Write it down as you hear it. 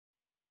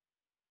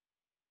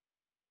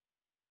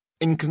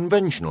In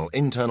conventional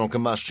internal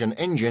combustion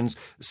engines,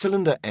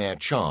 cylinder air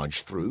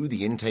charge through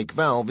the intake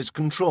valve is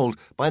controlled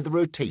by the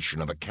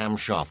rotation of a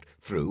camshaft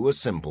through a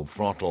simple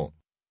throttle.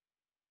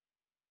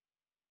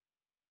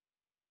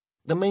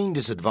 The main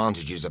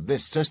disadvantages of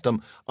this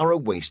system are a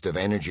waste of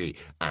energy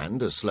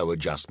and a slow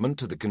adjustment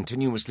to the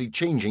continuously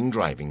changing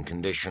driving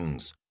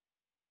conditions.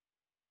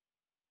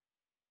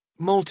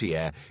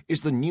 MultiAir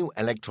is the new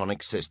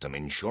electronic system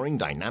ensuring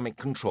dynamic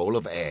control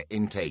of air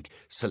intake,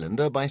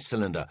 cylinder by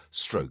cylinder,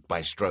 stroke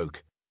by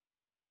stroke.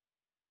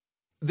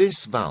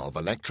 This valve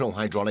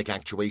electro-hydraulic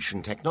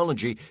actuation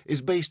technology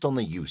is based on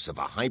the use of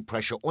a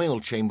high-pressure oil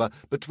chamber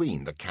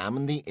between the cam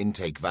and the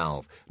intake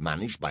valve,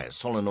 managed by a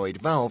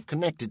solenoid valve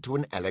connected to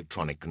an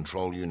electronic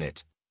control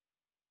unit.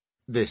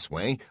 This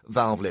way,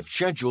 valve lift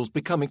schedules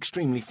become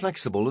extremely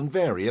flexible and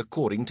vary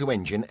according to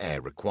engine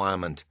air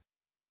requirement.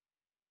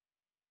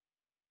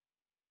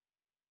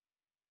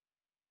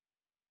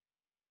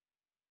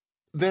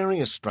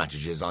 Various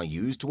strategies are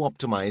used to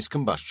optimize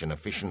combustion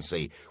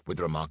efficiency,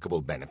 with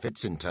remarkable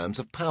benefits in terms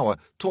of power,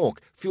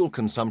 torque, fuel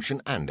consumption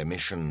and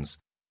emissions.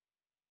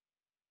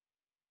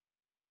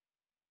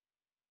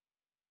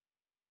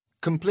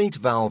 Complete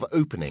valve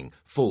opening,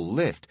 full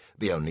lift,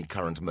 the only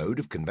current mode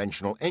of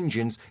conventional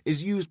engines,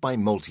 is used by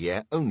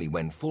MultiAir only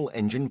when full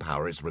engine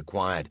power is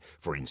required,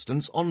 for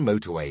instance on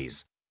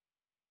motorways.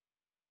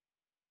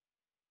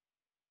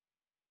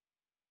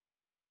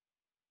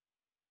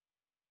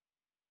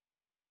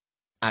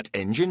 At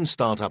engine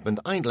startup and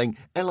idling,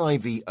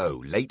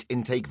 LIVO, late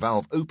intake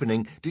valve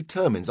opening,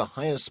 determines a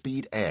higher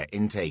speed air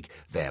intake,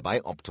 thereby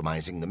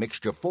optimizing the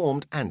mixture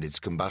formed and its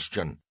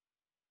combustion.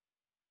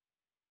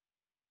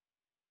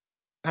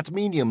 At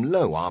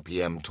medium-low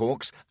RPM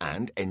torques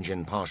and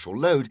engine partial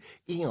load,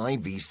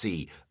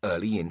 EIVC,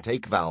 early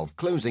intake valve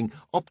closing,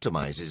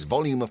 optimizes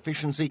volume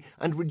efficiency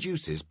and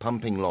reduces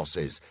pumping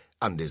losses.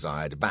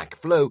 Undesired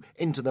backflow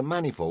into the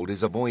manifold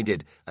is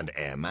avoided and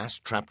air mass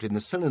trapped in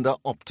the cylinder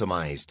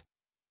optimized.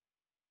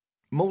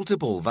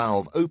 Multiple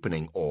valve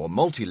opening or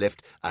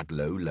multi-lift at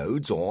low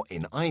loads or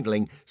in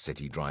idling,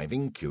 city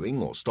driving,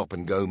 queuing or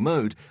stop-and-go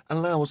mode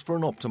allows for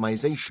an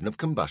optimization of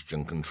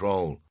combustion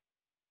control.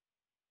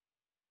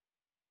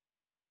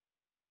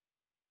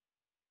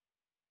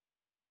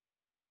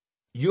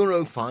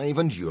 Euro 5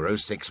 and Euro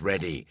 6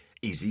 ready.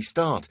 Easy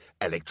start,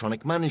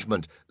 electronic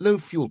management, low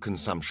fuel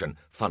consumption,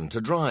 fun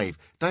to drive,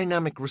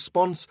 dynamic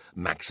response,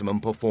 maximum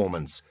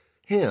performance.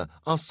 Here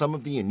are some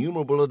of the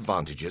innumerable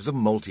advantages of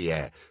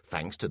MultiAir,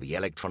 thanks to the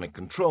electronic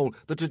control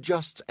that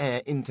adjusts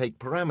air intake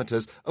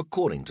parameters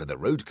according to the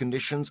road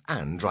conditions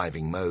and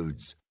driving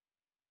modes.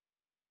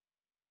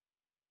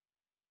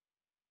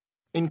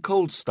 In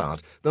cold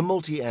start, the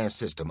MultiAir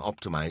system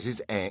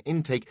optimizes air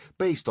intake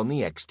based on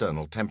the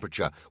external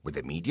temperature, with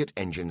immediate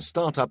engine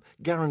startup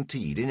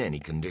guaranteed in any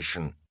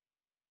condition.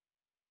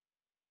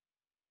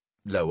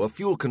 Lower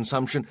fuel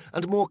consumption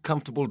and more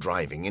comfortable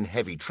driving in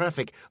heavy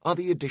traffic are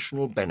the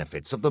additional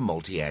benefits of the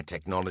MultiAir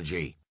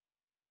technology.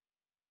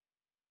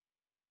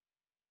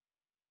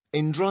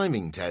 In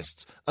driving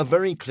tests, a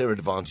very clear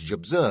advantage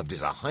observed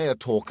is a higher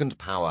torque and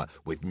power,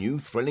 with new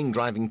thrilling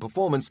driving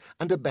performance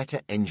and a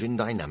better engine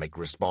dynamic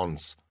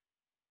response.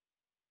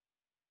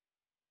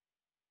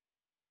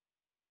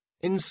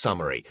 In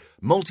summary,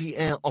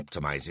 MultiAir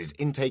optimizes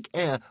intake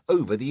air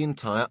over the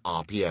entire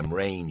RPM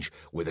range,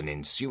 with an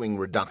ensuing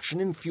reduction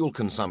in fuel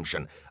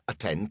consumption, a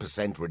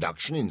 10%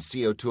 reduction in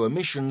CO2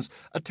 emissions,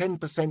 a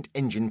 10%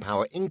 engine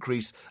power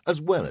increase,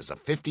 as well as a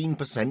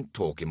 15%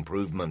 torque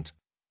improvement.